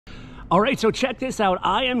All right, so check this out.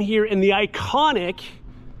 I am here in the iconic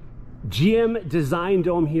GM Design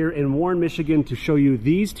Dome here in Warren, Michigan to show you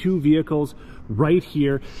these two vehicles right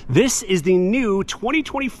here. This is the new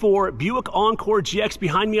 2024 Buick Encore GX.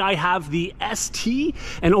 Behind me, I have the ST,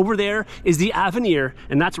 and over there is the Avenir,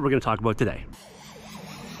 and that's what we're gonna talk about today.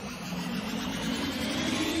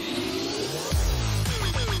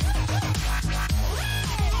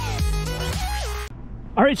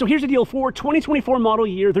 All right, so here's the deal. For 2024 model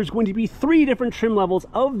year, there's going to be 3 different trim levels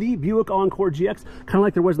of the Buick Encore GX, kind of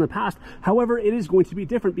like there was in the past. However, it is going to be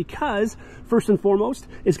different because, first and foremost,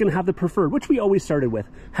 it's going to have the preferred, which we always started with.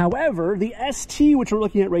 However, the ST, which we're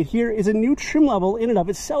looking at right here, is a new trim level in and of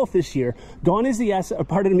itself this year. Gone is the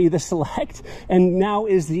the Select, and now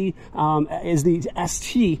is the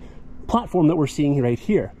ST platform that we're seeing right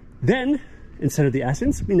here. Then, instead of the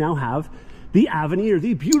Essence, we now have the Avenir,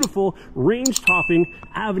 the beautiful range-topping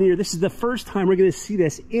Avenir. This is the first time we're going to see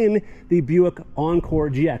this in the Buick Encore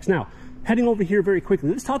GX. Now, heading over here very quickly,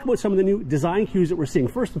 let's talk about some of the new design cues that we're seeing.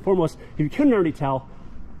 First and foremost, if you couldn't already tell,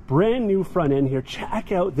 brand new front end here.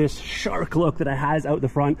 Check out this shark look that it has out the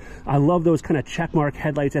front. I love those kind of checkmark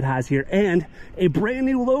headlights it has here, and a brand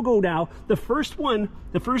new logo now. The first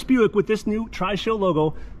Buick with this new Tri-Show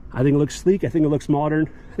logo. I think it looks sleek. I think it looks modern.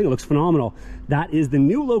 I think it looks phenomenal. That is the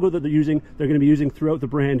new logo that they're going to be using throughout the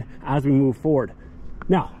brand as we move forward.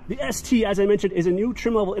 Now, the ST, as I mentioned, is a new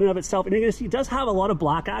trim level in and of itself, and you're going to see it does have a lot of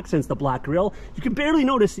black accents, the black grille. You can barely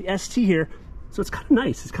notice the ST here, so it's kind of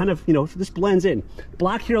nice. It's kind of, you know, this blends in.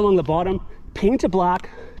 Black here along the bottom, painted black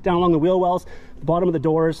down along the wheel wells, the bottom of the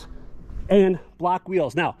doors, and black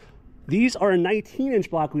wheels. Now, these are a 19-inch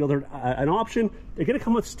black wheel. They're an option. They're going to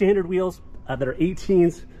come with standard wheels that are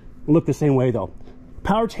 18s. Look the same way though.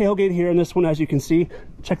 Power tailgate here in this one, as you can see.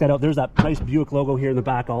 Check that out. There's that nice Buick logo here in the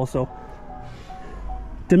back also.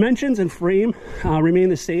 Dimensions and frame remain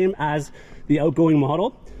the same as the outgoing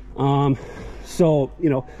model. So,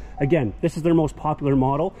 you know, again, this is their most popular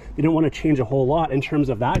model. They didn't want to change a whole lot in terms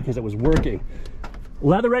of that because it was working.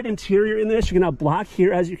 Leatherette interior in this. You can have black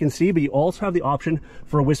here, as you can see, but you also have the option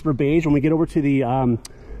for a whisper beige. When we get over to the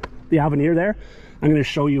Avenir there, I'm going to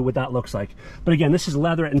show you what that looks like. But again, this is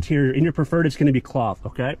leatherette interior. In your preferred, it's going to be cloth,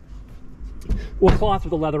 okay? Well, cloth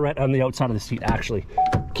with a leatherette on the outside of the seat, actually.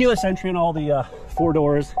 Keyless entry on all the 4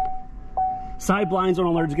 doors. Side blinds on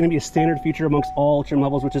alerts is going to be a standard feature amongst all trim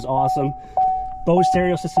levels, which is awesome. Bose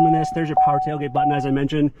stereo system in this. There's your power tailgate button, as I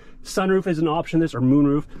mentioned. Sunroof is an option, this, or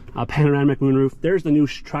moonroof, panoramic moonroof. There's the new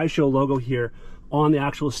Tri-Show logo here on the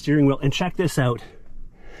actual steering wheel. And check this out.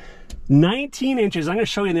 19 inches. I'm going to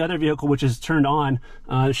show you in the other vehicle, which is turned on,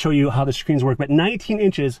 to show you how the screens work, but 19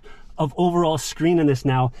 inches of overall screen in this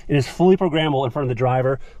now. It is fully programmable in front of the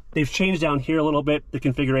driver. They've changed down here a little bit, the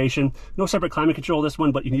configuration. No separate climate control this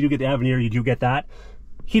one, but you do get the Avenir, you do get that.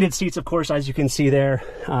 Heated seats, of course, as you can see there.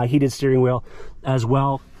 Heated steering wheel as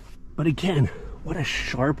well. But again, what a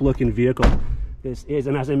sharp looking vehicle this is.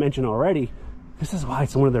 And as I mentioned already, this is why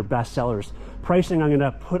it's one of their best sellers. Pricing I'm going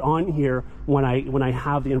to put on here when I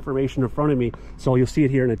have the information in front of me, so you'll see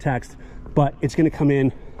it here in a text. But it's going to come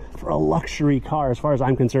in for a luxury car, as far as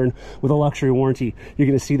I'm concerned, with a luxury warranty. You're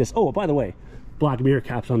going to see this. Oh, by the way, black mirror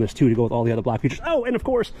caps on this too to go with all the other black features. Oh, and of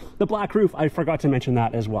course, the black roof. I forgot to mention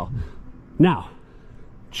that as well. Now,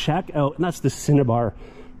 check out, and that's the Cinnabar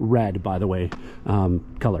red, by the way,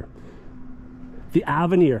 color. The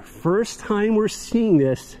Avenir. First time we're seeing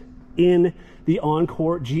this in the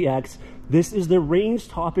Encore GX. This is the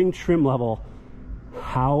range-topping trim level.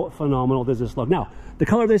 How phenomenal does this look? Now, the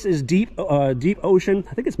color of this is deep ocean.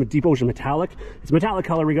 I think it's deep ocean metallic. It's metallic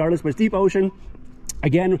color regardless, but it's deep ocean.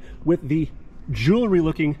 Again, with the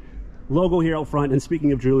jewelry-looking logo here out front. And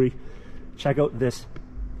speaking of jewelry, check out this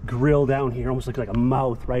grill down here. Almost looks like a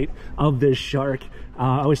mouth, right, of this shark.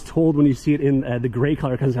 I was told when you see it in the gray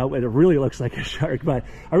color comes out, it really looks like a shark. But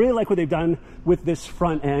I really like what they've done with this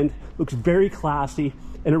front end. Looks very classy.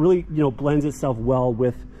 And it really, you know, blends itself well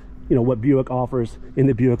with, you know, what Buick offers in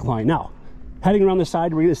the Buick line. Now, heading around the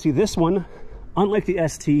side, we're going to see this one, unlike the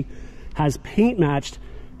ST, has paint matched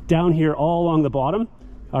down here all along the bottom,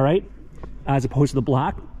 all right, as opposed to the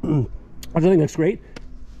black. I think looks great.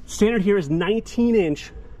 Standard here is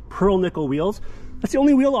 19-inch pearl nickel wheels. That's the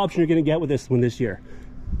only wheel option you're going to get with this one this year.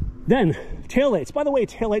 Then, taillights. By the way,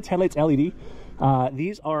 taillights, headlights, LED.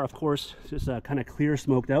 These are, of course, just kind of clear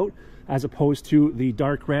smoked out, as opposed to the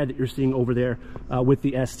dark red that you're seeing over there with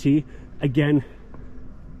the ST. Again,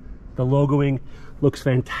 the logoing looks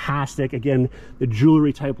fantastic. Again, the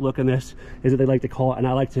jewelry type look on this is what they like to call it, and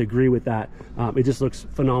I like to agree with that. It just looks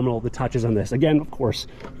phenomenal, the touches on this. Again, of course,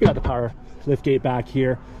 you got the power lift gate back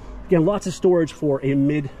here. Again, lots of storage for a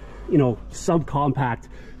you know, subcompact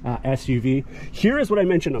SUV. Here is what I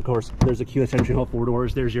mentioned, of course, there's a keyless entry, all 4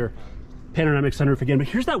 doors. There's your panoramic sunroof again, but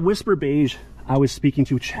here's that whisper beige I was speaking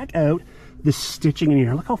to. Check out the stitching in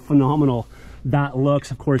here. Look how phenomenal that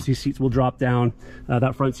looks. Of course, these seats will drop down.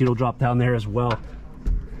 That front seat will drop down there as well.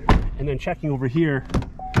 And then checking over here,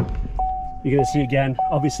 you're gonna see again,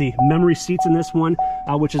 obviously memory seats in this one,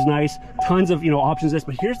 which is nice. Tons of, you know, options this,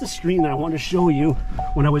 but here's the screen that I wanted to show you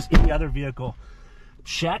when I was in the other vehicle.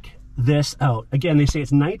 Check this out. Again, they say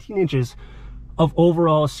it's 19 inches of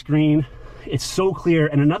overall screen. It's so clear.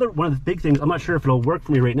 And another one of the big things, I'm not sure if it'll work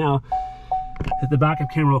for me right now, that the backup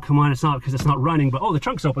camera will come on. It's not, because it's not running, but oh, the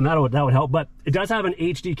trunk's open. That would help. But it does have an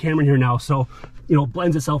HD camera in here now, so, you know,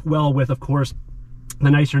 blends itself well with, of course, the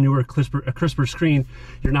nicer, newer, crisper screen.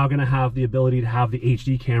 You're now going to have the ability to have the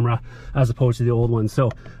HD camera as opposed to the old one. So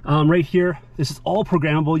right here, this is all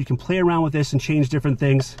programmable. You can play around with this and change different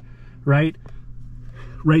things, right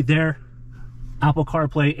there. Apple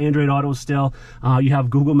CarPlay, Android Auto still. You have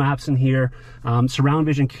Google Maps in here. Surround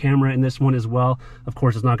vision camera in this one as well. Of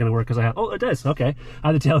course, it's not going to work because I have, oh, it does, okay.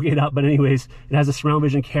 I have the tailgate up, but anyways, it has a surround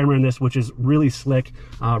vision camera in this, which is really slick,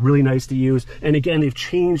 really nice to use. And again, they've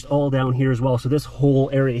changed all down here as well. So this whole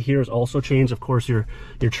area here is also changed. Of course, your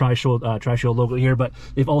Tri-Shield logo here, but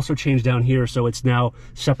they've also changed down here. So it's now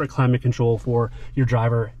separate climate control for your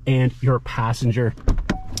driver and your passenger.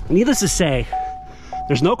 Needless to say,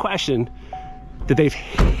 there's no question that they've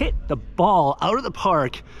hit the ball out of the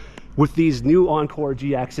park with these new Encore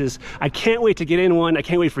GXs. I can't wait to get in one. I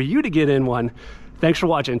can't wait for you to get in one. Thanks for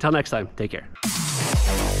watching. Until next time, take care.